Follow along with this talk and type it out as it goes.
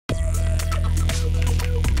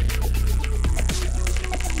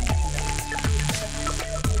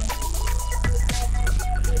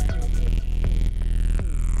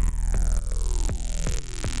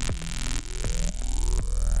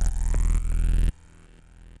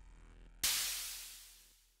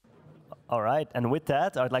All right, and with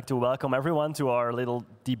that, I'd like to welcome everyone to our little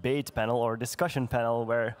debate panel or discussion panel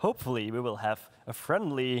where hopefully we will have a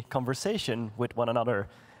friendly conversation with one another.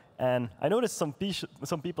 And I noticed some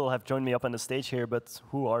people have joined me up on the stage here, but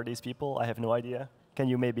who are these people? I have no idea. Can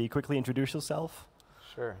you maybe quickly introduce yourself?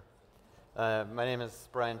 Sure. My name is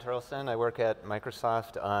Terlson. I work at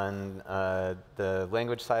Microsoft on the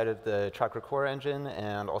language side of the Chakra Core engine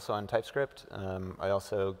and also on TypeScript. I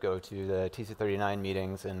also go to the TC39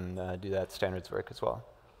 meetings and do that standards work as well.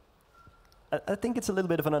 I think it's a little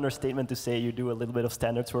bit of an understatement to say you do a little bit of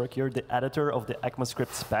standards work. You're the editor of the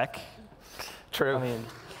ECMAScript spec. True. I mean,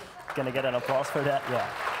 can I get an applause for that? Yeah.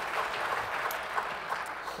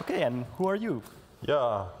 OK, and who are you?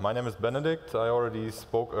 Yeah, my name is Benedikt. I already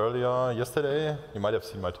spoke earlier yesterday. You might have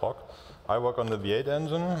seen my talk. I work on the V8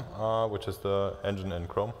 engine, which is the engine in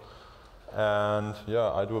Chrome. And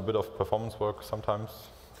yeah, I do a bit of performance work sometimes.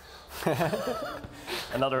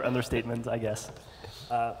 Another understatement, I guess.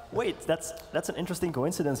 Wait, that's an interesting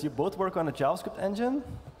coincidence. You both work on a JavaScript engine?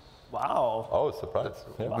 Wow. Oh, surprise.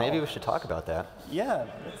 Yeah. Wow. Maybe we should talk about that. Yeah,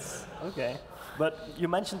 that's OK. But you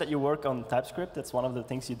mentioned that you work on TypeScript. That's one of the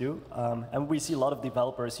things you do. And we see a lot of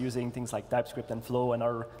developers using things like TypeScript and Flow and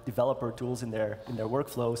our developer tools in their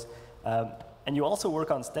workflows. And you also work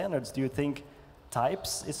on standards. Do you think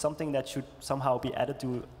types is something that should somehow be added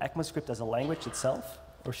to ECMAScript as a language itself?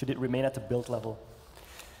 Or should it remain at the build level?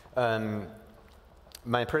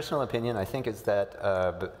 My personal opinion, I think, is that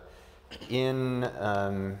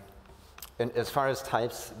as far as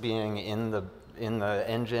types being in the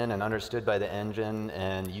engine and understood by the engine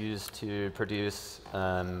and used to produce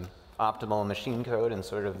optimal machine code in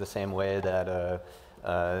sort of the same way that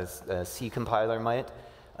a C compiler might,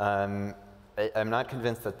 I'm not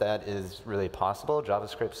convinced that that is really possible.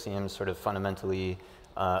 JavaScript seems sort of fundamentally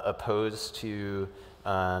opposed to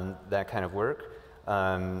that kind of work.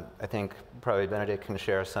 I think probably Benedikt can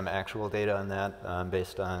share some actual data on that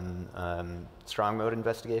based on strong mode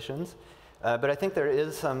investigations. But I think there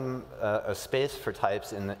is a space for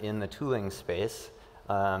types in the tooling space,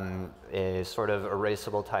 a sort of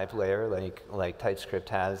erasable type layer like TypeScript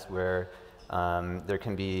has, where there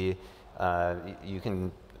can be you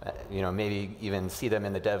can maybe even see them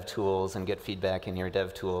in the dev tools and get feedback in your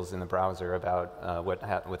dev tools in the browser about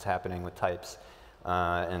what's happening with types,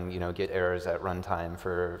 and get errors at runtime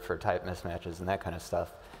for type mismatches and that kind of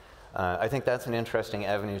stuff. I think that's an interesting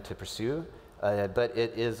avenue to pursue. But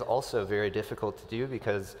it is also very difficult to do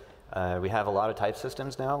because we have a lot of type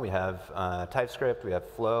systems now. We have TypeScript, we have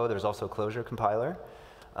Flow, there's also Clojure compiler.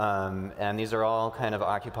 And these are all kind of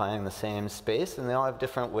occupying the same space, and they all have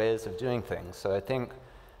different ways of doing things. So I think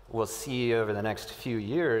we'll see over the next few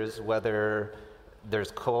years whether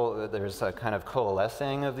there's a kind of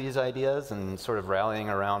coalescing of these ideas and sort of rallying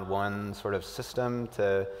around one sort of system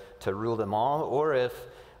to rule them all, or if,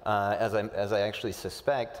 as I actually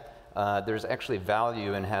suspect, there's actually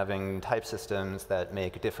value in having type systems that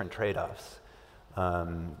make different trade-offs.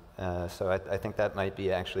 So I think that might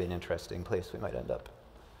be actually an interesting place we might end up.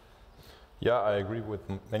 Yeah, I agree with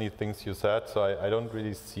many things you said. So I don't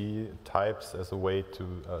really see types as a way to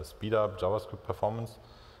speed up JavaScript performance,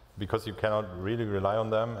 because you cannot really rely on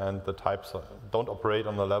them, and the types don't operate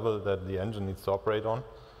on the level that the engine needs to operate on.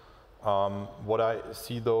 What I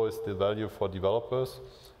see, though, is the value for developers.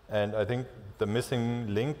 And I think the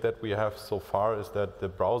missing link that we have so far is that the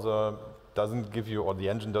browser doesn't give you, or the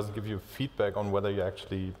engine doesn't give you feedback on whether you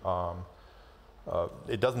actually,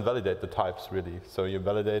 it doesn't validate the types really. So you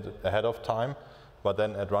validate it ahead of time, but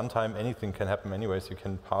then at runtime anything can happen anyways. You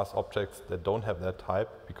can pass objects that don't have that type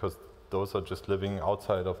because those are just living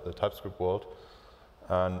outside of the TypeScript world.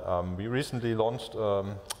 And we recently launched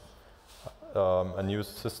a new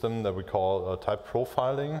system that we call type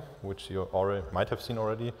profiling, which you might have seen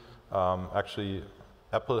already. Actually,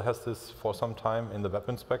 Apple has this for some time in the Web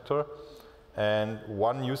Inspector. And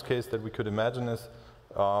one use case that we could imagine is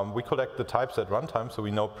we collect the types at runtime, so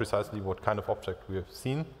we know precisely what kind of object we have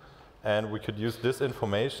seen. And we could use this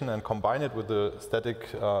information and combine it with the static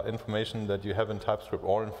information that you have in TypeScript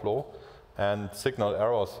or in Flow, and signal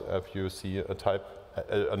errors if you see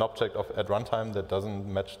an object at runtime that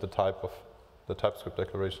doesn't match the type of the TypeScript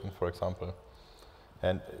declaration, for example.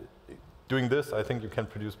 And doing this, I think you can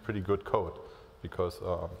produce pretty good code, because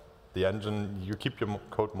the engine, you keep your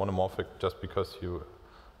code monomorphic just because you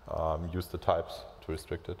use the types to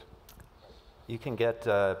restrict it. You can get,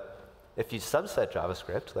 if you subset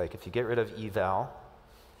JavaScript, like if you get rid of eval,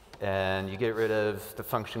 and you get rid of the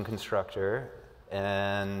function constructor,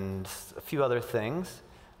 and a few other things,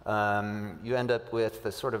 you end up with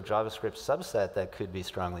the sort of JavaScript subset that could be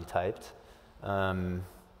strongly typed.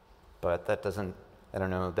 But that doesn't I don't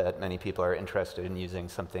know that many people are interested in using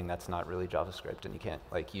something that's not really JavaScript, and you can't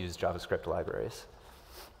like use JavaScript libraries.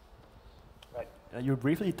 Right. You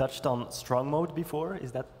briefly touched on strong mode before.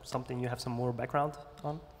 Is that something you have some more background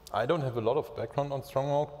on? I don't have a lot of background on strong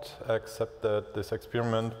mode, except that this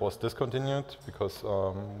experiment was discontinued because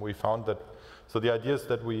we found that. So the idea is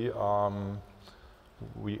that we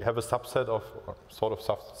have a subset of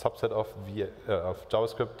subset of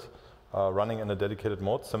JavaScript running in a dedicated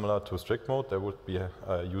mode, similar to strict mode. There would be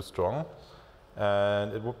use strong,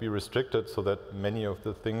 and it would be restricted so that many of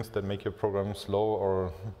the things that make your program slow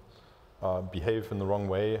or behave in the wrong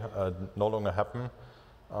way no longer happen.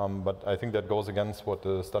 But I think that goes against what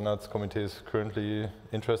the standards committee is currently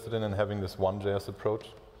interested in having this one.js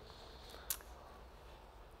approach.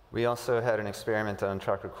 We also had an experiment on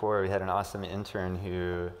Chocolate Core. We had an awesome intern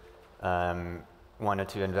who wanted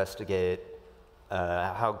to investigate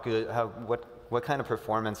what kind of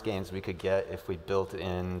performance gains we could get if we built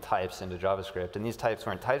in types into JavaScript. And these types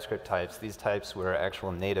weren't TypeScript types. These types were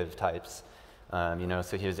actual native types. You know,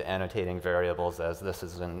 so he was annotating variables as this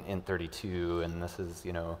is an int32 and this is,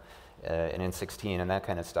 you know, an int16 and that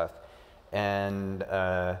kind of stuff. And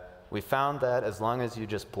we found that as long as you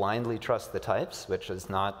just blindly trust the types, which is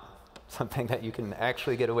not something that you can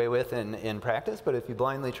actually get away with in practice, but if you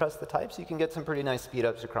blindly trust the types, you can get some pretty nice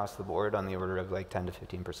speed-ups across the board on the order of like 10 to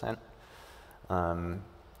 15%.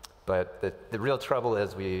 But the real trouble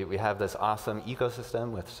is we have this awesome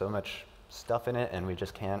ecosystem with so much stuff in it, and we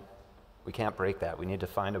just can't break that. We need to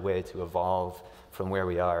find a way to evolve from where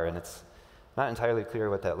we are, and it's not entirely clear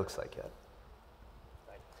what that looks like yet.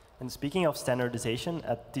 And speaking of standardization,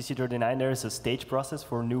 at TC39 there is a stage process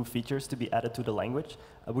for new features to be added to the language.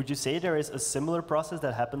 Would you say there is a similar process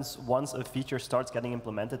that happens once a feature starts getting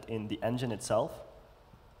implemented in the engine itself?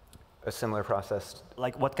 A similar process?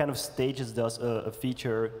 Like what kind of stages does a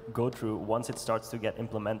feature go through once it starts to get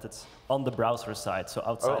implemented on the browser side, so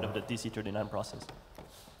outside of the TC39 process?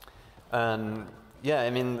 Yeah,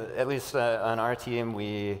 I mean, at least on our team,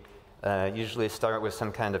 we usually start with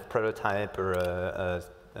some kind of prototype or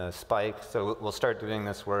a spike. So we'll start doing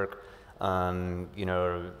this work, you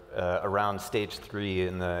know, around stage 3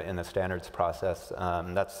 in the standards process.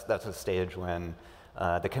 That's a stage when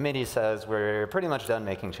the committee says we're pretty much done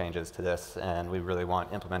making changes to this, and we really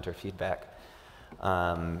want implementer feedback.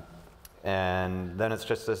 And then it's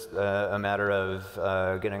just a matter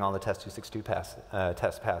of getting all the test 262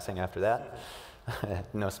 tests passing after that.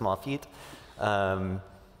 No small feat.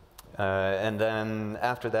 And then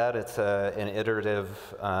after that, it's an iterative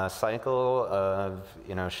cycle of,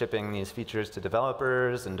 you know, shipping these features to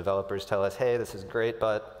developers, and developers tell us, hey, this is great,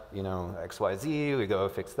 but, you know, X, Y, Z, we go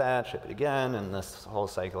fix that, ship it again, and this whole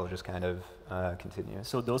cycle just kind of continues.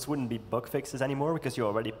 So those wouldn't be bug fixes anymore because you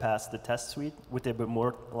already passed the test suite? Would there be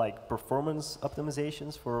more like performance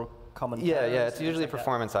optimizations for common patterns? Yeah, it's usually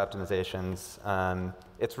performance optimizations.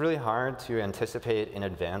 It's really hard to anticipate in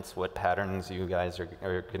advance what patterns you guys are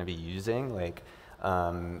going to be using. Like,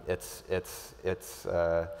 it's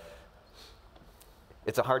a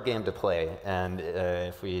hard game to play, and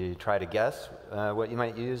if we try to guess what you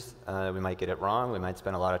might use, we might get it wrong. We might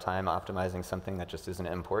spend a lot of time optimizing something that just isn't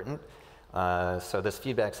important. So this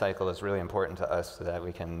feedback cycle is really important to us so that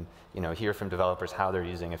we can, you know, hear from developers how they're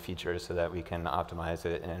using a feature so that we can optimize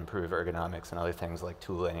it and improve ergonomics and other things like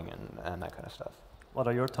tooling and that kind of stuff. What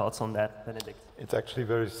are your thoughts on that, Benedikt? It's actually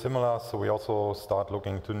very similar. So we also start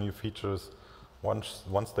looking to new features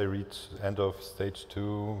once they reach end of stage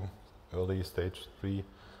 2, early stage 3.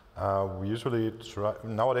 We usually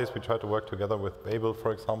nowadays we try to work together with Babel,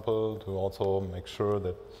 for example, to also make sure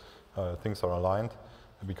that things are aligned.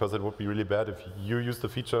 Because it would be really bad if you use the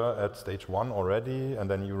feature at stage 1 already, and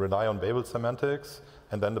then you rely on Babel semantics,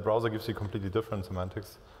 and then the browser gives you completely different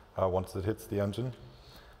semantics once it hits the engine.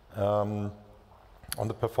 On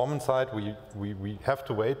the performance side, we have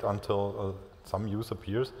to wait until some use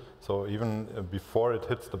appears. So even before it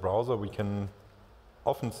hits the browser, we can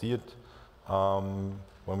often see it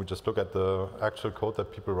when we just look at the actual code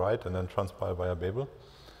that people write and then transpile via Babel.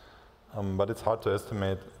 But it's hard to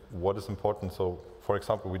estimate what is important. So, for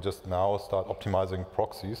example, we just now start optimizing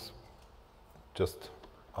proxies. Just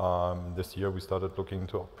this year, we started looking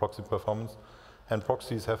into proxy performance. And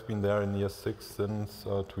proxies have been there in year 6 since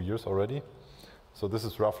 2 years already. So this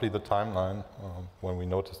is roughly the timeline when we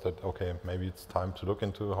noticed that, okay, maybe it's time to look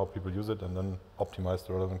into how people use it and then optimize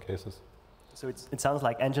the relevant cases. So it sounds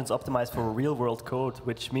like engines optimized for real-world code,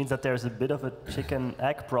 which means that there's a bit of a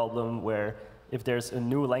chicken-egg problem where if there's a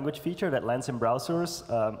new language feature that lands in browsers,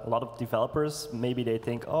 a lot of developers, maybe they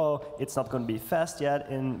think, oh, it's not going to be fast yet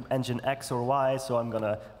in engine X or Y, so I'm going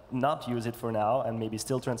to not use it for now and maybe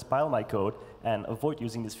still transpile my code and avoid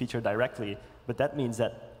using this feature directly. But that means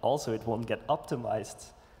that also it won't get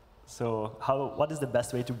optimized. So what is the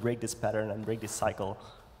best way to break this pattern and break this cycle?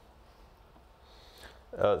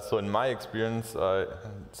 So in my experience,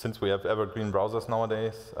 since we have evergreen browsers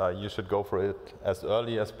nowadays, you should go for it as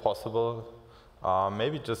early as possible.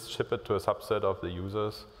 Maybe just ship it to a subset of the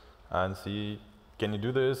users and see, can you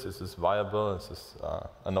do this? Is this viable? Is this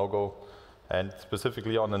a no-go? And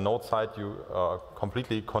specifically on the Node side, you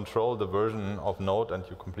completely control the version of Node, and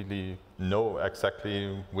you completely know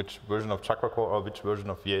exactly which version of Chakra Core or which version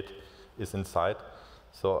of V8 is inside.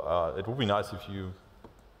 So it would be nice if you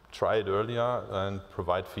try it earlier and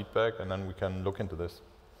provide feedback, and then we can look into this.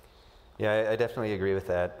 Yeah, I definitely agree with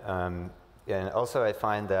that. And also I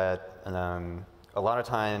find that a lot of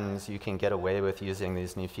times you can get away with using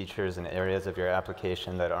these new features in areas of your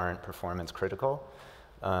application that aren't performance critical.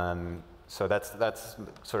 So that's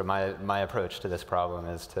sort of my approach to this problem,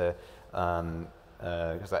 is to,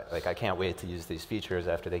 because I can't wait to use these features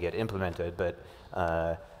after they get implemented, but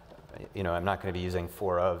I'm not going to be using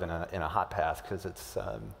 4of in a hot path, because it's,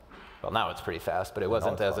 well, now it's pretty fast, but it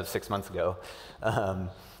wasn't as of 6 months ago.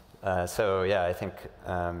 So yeah, I think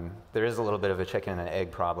there is a little bit of a chicken and egg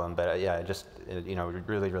problem, but yeah, just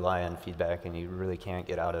really rely on feedback, and you really can't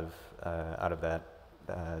get out of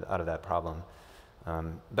that problem.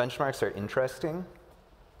 Benchmarks are interesting,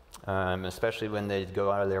 especially when they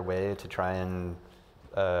go out of their way to try and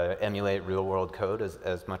emulate real-world code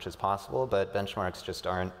as much as possible. But benchmarks just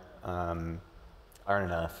aren't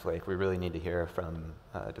enough. Like, we really need to hear from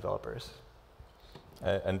developers.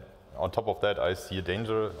 And on top of that, I see a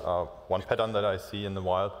danger. One pattern that I see in the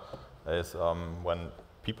wild is when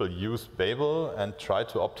people use Babel and try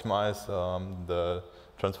to optimize the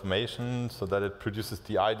transformation so that it produces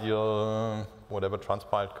the ideal whatever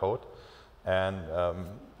transpiled code. And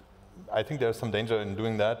I think there's some danger in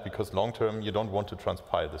doing that, because long term you don't want to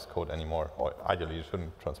transpile this code anymore, or ideally you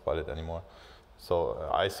shouldn't transpile it anymore. So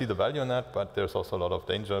I see the value in that, but there's also a lot of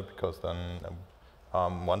danger, because then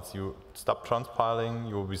once you stop transpiling,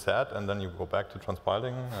 you will be sad, and then you go back to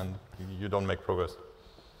transpiling, and you don't make progress.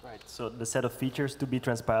 Right, so the set of features to be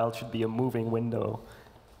transpiled should be a moving window.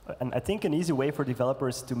 And I think an easy way for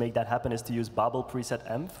developers to make that happen is to use Babel preset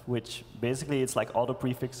env, which basically it's like auto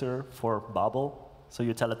prefixer for Babel. So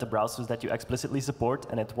you tell it to browsers that you explicitly support,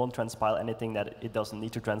 and it won't transpile anything that it doesn't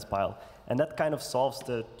need to transpile. And that kind of solves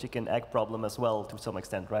the chicken-egg problem as well, to some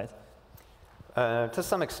extent, right? To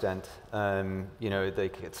some extent,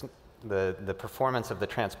 it's the performance of the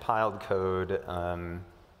transpiled code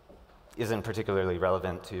isn't particularly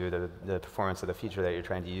relevant to the performance of the feature that you're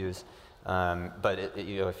trying to use. But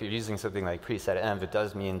if you're using something like preset env, it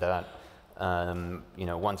does mean that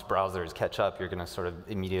once browsers catch up, you're going to sort of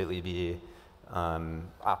immediately be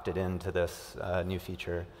opted into this new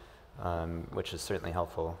feature, which is certainly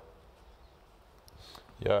helpful.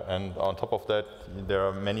 Yeah, and on top of that, there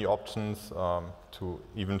are many options to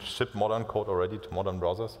even ship modern code already to modern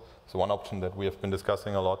browsers. So one option that we have been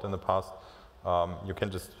discussing a lot in the past, you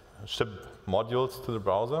can just ship modules to the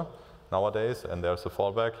browser nowadays, and there's a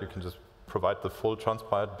fallback. You can just provide the full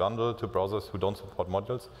transpiled bundle to browsers who don't support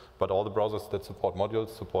modules, but all the browsers that support modules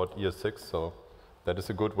support ES6, so that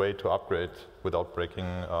is a good way to upgrade without breaking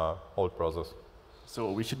old browsers.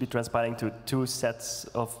 So we should be transpiling to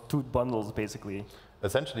two bundles, basically.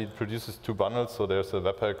 Essentially, it produces two bundles, so there's a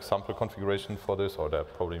Webpack sample configuration for this, or there are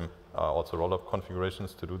probably also rollup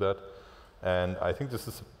configurations to do that. And I think this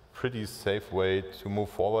is a pretty safe way to move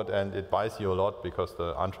forward, and it buys you a lot, because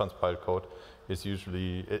the untranspiled code is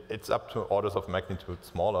usually, it's up to orders of magnitude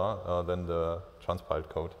smaller than the transpiled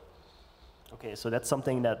code. Okay, so that's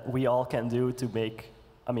something that we all can do to make,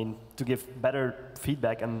 to give better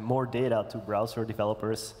feedback and more data to browser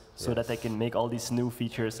developers, so that they can make all these new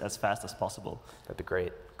features as fast as possible. That'd be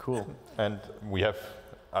great. Cool. And we have,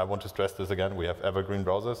 I want to stress this again, we have evergreen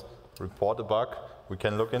browsers. Report a bug, we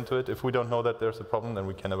can look into it. If we don't know that there's a problem, then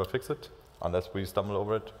we can never fix it, unless we stumble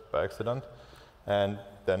over it by accident. And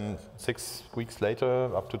then 6 weeks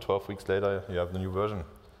later, up to 12 weeks later, you have the new version,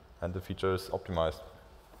 and the feature is optimized,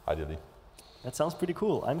 ideally. That sounds pretty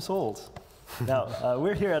cool. I'm sold. Now,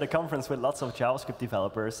 we're here at a conference with lots of JavaScript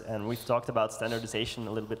developers, and we've talked about standardization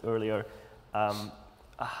a little bit earlier.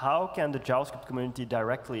 How can the JavaScript community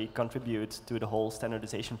directly contribute to the whole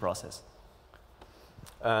standardization process?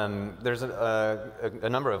 There's a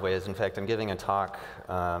number of ways. In fact, I'm giving a talk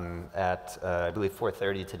at, I believe,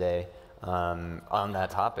 4:30 today on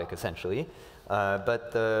that topic, essentially.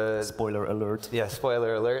 But the spoiler alert. Yeah,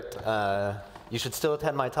 spoiler alert. You should still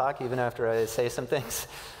attend my talk even after I say some things.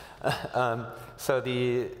 So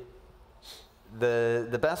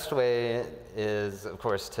The best way is, of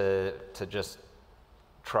course, to just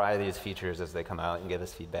try these features as they come out and give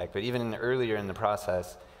us feedback. But even earlier in the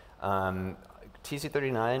process,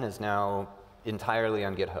 TC39 is now entirely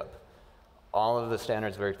on GitHub. All of the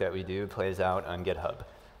standards work that we do plays out on GitHub.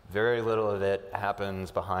 Very little of it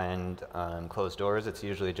happens behind closed doors. It's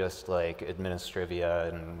usually just like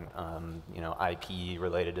administrivia and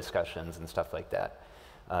IP-related discussions and stuff like that.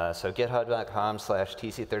 So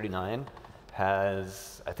github.com/TC39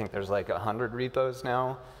 has, I think there's like 100 repos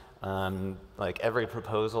now. Like every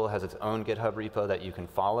proposal has its own GitHub repo that you can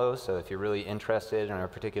follow. So if you're really interested in a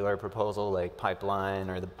particular proposal like pipeline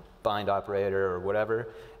or the bind operator or whatever,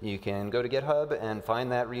 you can go to GitHub and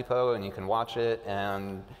find that repo and you can watch it,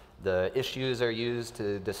 and the issues are used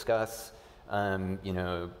to discuss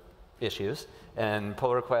issues. And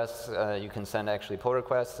pull requests, you can send actually pull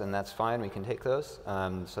requests, and that's fine, we can take those.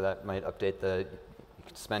 So that might update you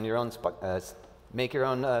can spend your own, make your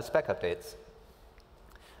own spec updates.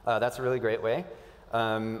 That's a really great way.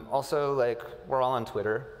 Also, like, we're all on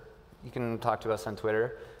Twitter. You can talk to us on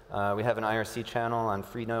Twitter. We have an IRC channel on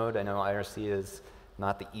Freenode. I know IRC is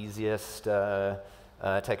not the easiest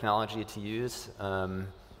technology to use,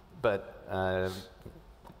 but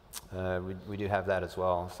we do have that as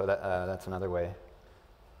well. So that's another way.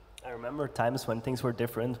 I remember times when things were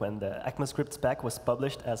different, when the ECMAScript spec was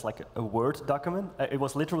published as like a Word document. It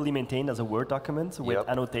was literally maintained as a Word document with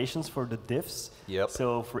annotations for the diffs.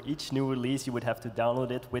 So for each new release, you would have to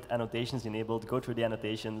download it with annotations enabled, go through the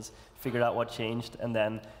annotations, figure out what changed, and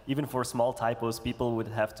then even for small typos, people would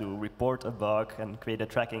have to report a bug and create a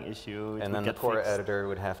tracking issue. And then the core editor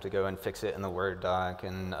would have to go and fix it in the Word doc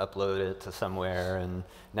and upload it to somewhere. And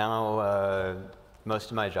now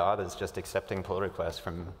most of my job is just accepting pull requests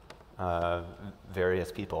from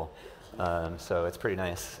various people. So it's pretty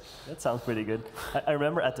nice. That sounds pretty good. I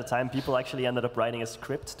remember at the time people actually ended up writing a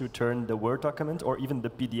script to turn the Word document or even the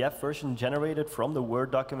PDF version generated from the Word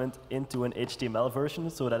document into an HTML version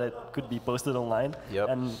so that it could be posted online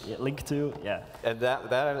and linked to. And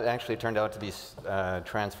that actually turned out to be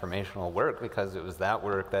transformational work, because it was that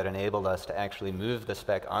work that enabled us to actually move the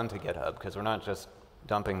spec onto GitHub, because we're not just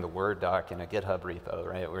dumping the Word doc in a GitHub repo,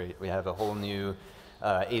 right? We have a whole new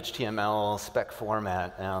HTML spec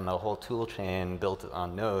format and the whole tool chain built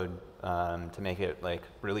on Node to make it like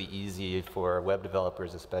really easy for web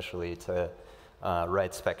developers especially to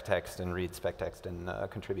write spec text and read spec text and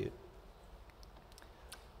contribute.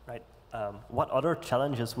 Right. What other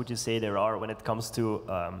challenges would you say there are when it comes to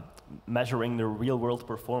measuring the real-world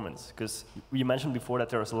performance? Because you mentioned before that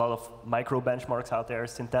there's a lot of micro benchmarks out there,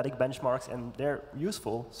 synthetic benchmarks, and they're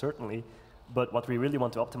useful, certainly. But what we really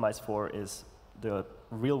want to optimize for is the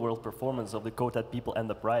real-world performance of the code that people end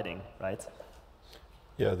up writing, right?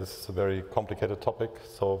 Yeah, this is a very complicated topic.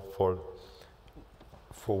 So for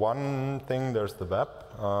one thing, there's the web.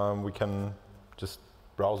 We can just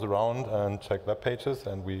browse around and check web pages,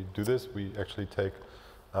 and we do this. We actually take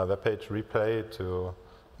a web page replay to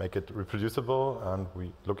make it reproducible, and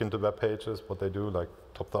we look into web pages, what they do, like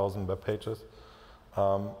top 1,000 web pages.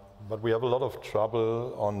 But we have a lot of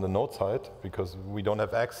trouble on the Node side because we don't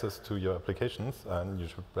have access to your applications, and you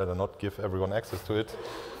should better not give everyone access to it.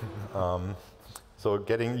 So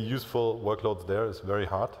getting useful workloads there is very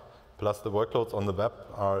hard. Plus the workloads on the web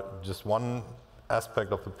are just one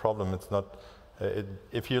aspect of the problem. It's not,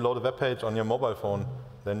 if you load a web page on your mobile phone,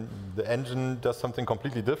 then the engine does something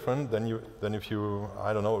completely different than if you,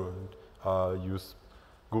 I don't know, use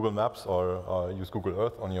Google Maps or use Google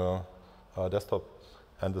Earth on your desktop.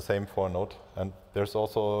 And the same for Node. And there's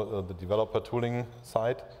also the developer tooling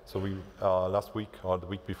side. So we, last week or the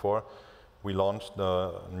week before, we launched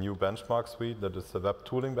the new benchmark suite that is the web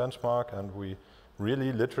tooling benchmark, and we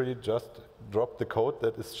really literally just drop the code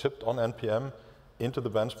that is shipped on NPM into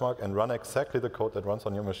the benchmark and run exactly the code that runs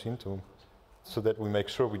on your machine too, so that we make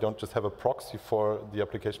sure we don't just have a proxy for the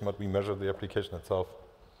application, but we measure the application itself.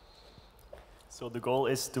 So the goal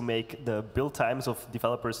is to make the build times of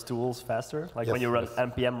developers' tools faster? Like when you run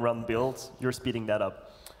npm run build, you're speeding that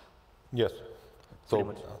up? Yes.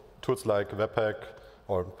 So tools like Webpack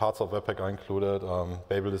or parts of Webpack are included.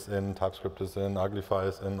 Babel is in, TypeScript is in, Uglify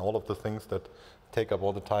is in, all of the things that take up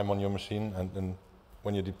all the time on your machine, and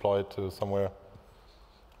when you deploy it to somewhere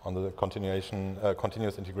on the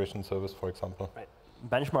continuous integration service, for example. Right.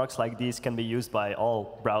 Benchmarks like these can be used by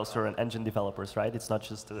all browser and engine developers, right? It's not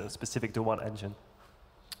just specific to one engine.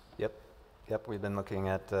 Yep. We've been looking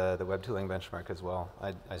at the web tooling benchmark as well.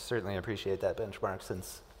 I certainly appreciate that benchmark,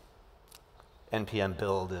 since npm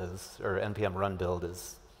build is, or npm run build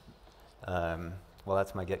is, well,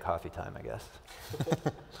 that's my get coffee time, I guess.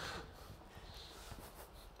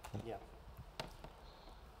 Yeah.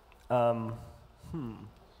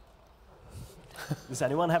 Does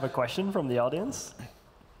anyone have a question from the audience?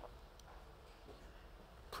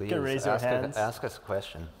 Please You can raise your hands. ask us a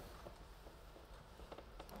question.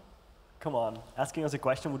 Come on, asking us a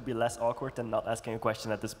question would be less awkward than not asking a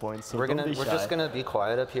question at this point. So We're don't be shy. just gonna be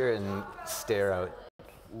quiet up here and stare out.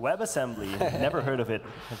 WebAssembly, never heard of it.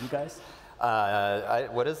 Have you guys?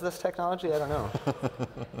 What is this technology? I don't know.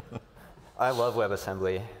 I love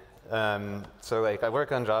WebAssembly. So like I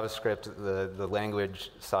work on JavaScript, the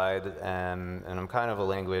language side, and I'm kind of a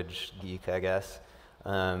language geek, I guess.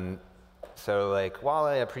 So like while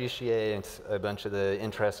I appreciate a bunch of the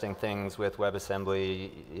interesting things with WebAssembly,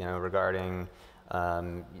 regarding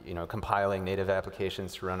compiling native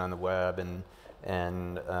applications to run on the web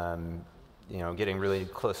and getting really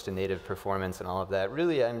close to native performance and all of that,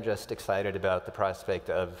 really I'm just excited about the prospect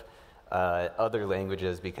of other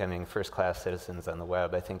languages becoming first-class citizens on the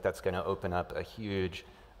web. I think that's going to open up a huge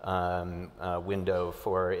window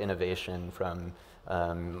for innovation from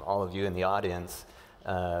all of you in the audience.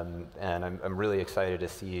 And I'm really excited to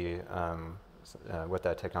see what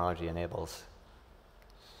that technology enables.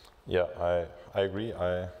 Yeah, I agree.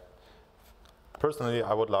 Personally,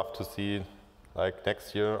 I would love to see, like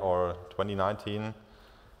next year or 2019,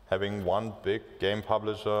 having one big game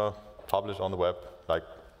publisher publish on the web. Like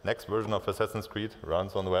next version of Assassin's Creed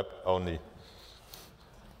runs on the web only.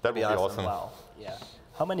 That would be awesome. Wow. Yeah.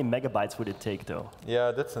 How many megabytes would it take, though?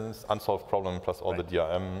 Yeah, that's an unsolved problem, plus all the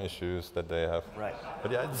DRM issues that they have. Right.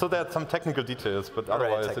 But yeah, so there are some technical details, but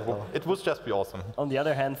otherwise it would just be awesome. On the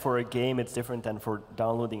other hand, for a game, it's different than for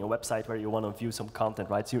downloading a website where you want to view some content,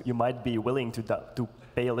 right? So you might be willing to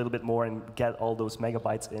pay a little bit more and get all those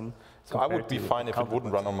megabytes in. So I would be fine if it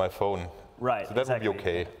wouldn't run on my phone. Right. So that would be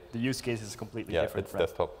okay. The use case is completely different. different. Yeah,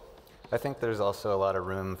 it's desktop. I think there's also a lot of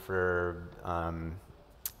room for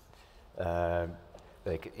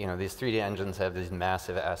these 3D engines have these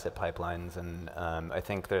massive asset pipelines, and I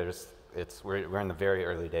think we're in the very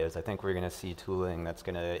early days. I think we're going to see tooling that's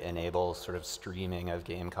going to enable sort of streaming of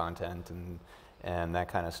game content and that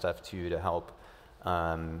kind of stuff too, to help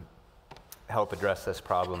address this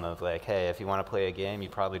problem of like, hey, if you want to play a game, you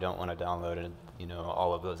probably don't want to download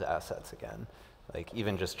all of those assets again. Like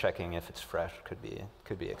even just checking if it's fresh could be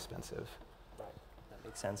expensive. Right. That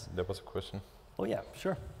makes sense. There was a question. Oh yeah,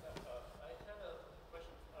 sure.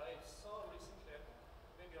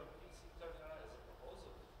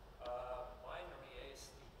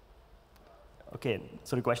 Okay,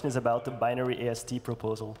 so the question is about the binary AST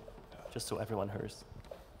proposal, just so everyone hears.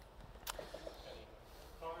 Any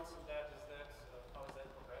comments on that? How is that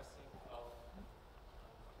progressing?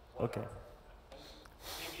 Okay.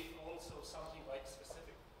 Maybe also something like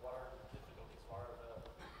specific, what are the difficulties?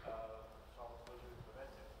 How will you implement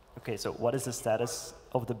it? Okay, so what is the status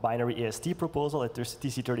of the binary AST proposal at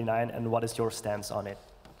TC39, and what is your stance on it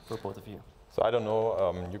for both of you? So I don't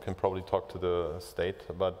know, you can probably talk to the state,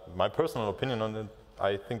 but my personal opinion on it,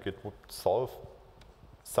 I think it would solve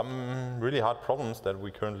some really hard problems that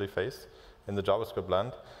we currently face in the JavaScript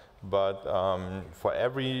land. But for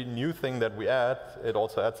every new thing that we add, it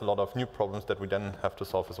also adds a lot of new problems that we then have to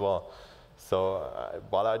solve as well. So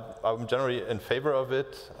while I'm generally in favor of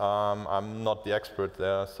it, I'm not the expert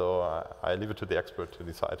there, so I leave it to the expert to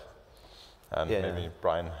decide. And maybe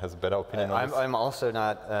Brian has a better opinion on this. I'm also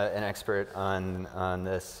not an expert on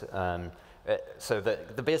this. So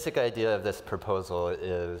the basic idea of this proposal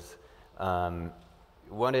is,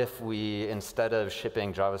 what if we, instead of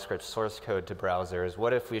shipping JavaScript source code to browsers,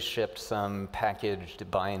 what if we shipped some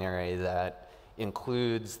packaged binary that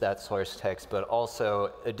includes that source text, but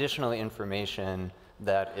also additional information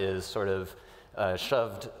that is sort of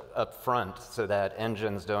shoved up front so that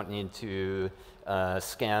engines don't need to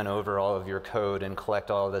scan over all of your code and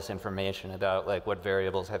collect all of this information about like what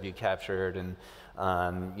variables have you captured and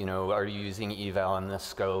are you using eval in this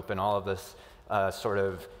scope and all of this sort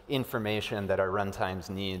of information that our runtimes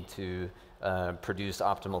need to produce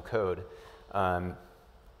optimal code.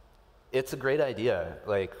 It's a great idea.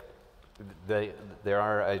 Like I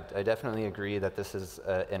definitely agree that this is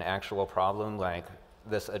an actual problem. Like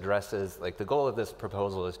this addresses, like the goal of this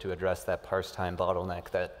proposal is to address that parse time bottleneck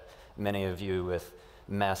that many of you with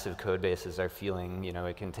massive code bases are feeling.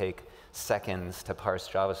 It can take seconds to parse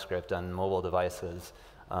JavaScript on mobile devices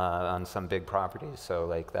on some big properties. So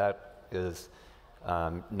like that is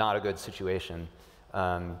not a good situation.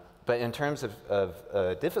 But in terms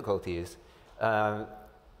of difficulties,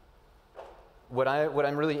 what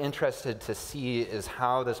I'm really interested to see is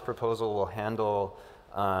how this proposal will handle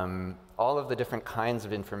all of the different kinds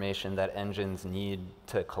of information that engines need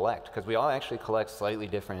to collect, because we all actually collect slightly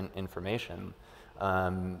different information.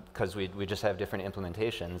 because we just have different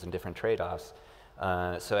implementations and different trade-offs.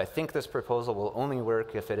 So I think this proposal will only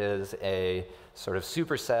work if it is a sort of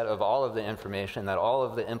superset of all of the information that all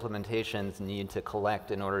of the implementations need to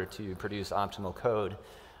collect in order to produce optimal code.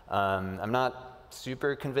 I'm not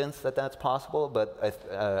super convinced that that's possible, but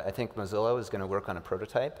I think Mozilla is going to work on a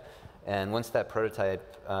prototype. And once that prototype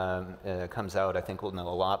comes out, I think we'll know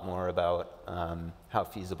a lot more about how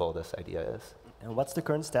feasible this idea is. And what's the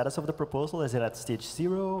current status of the proposal? Is it at stage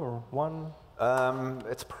 0 or 1?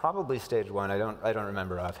 It's probably stage 1. I don't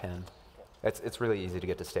remember offhand. It's really easy to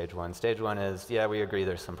get to stage 1. Stage 1 is, yeah, we agree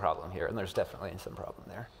there's some problem here, and there's definitely some problem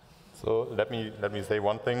there. So let me say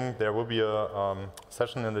one thing. There will be a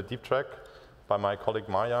session in the deep track by my colleague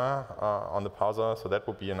Maya on the parser, so that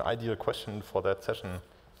would be an ideal question for that session.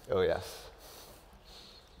 Oh, yes.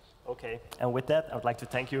 Okay, and with that, I would like to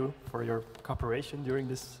thank you for your cooperation during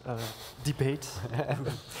this debate.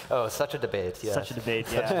 Oh, such a debate, yes. Such a debate,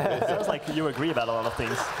 yeah. It sounds like you agree about a lot of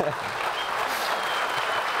things.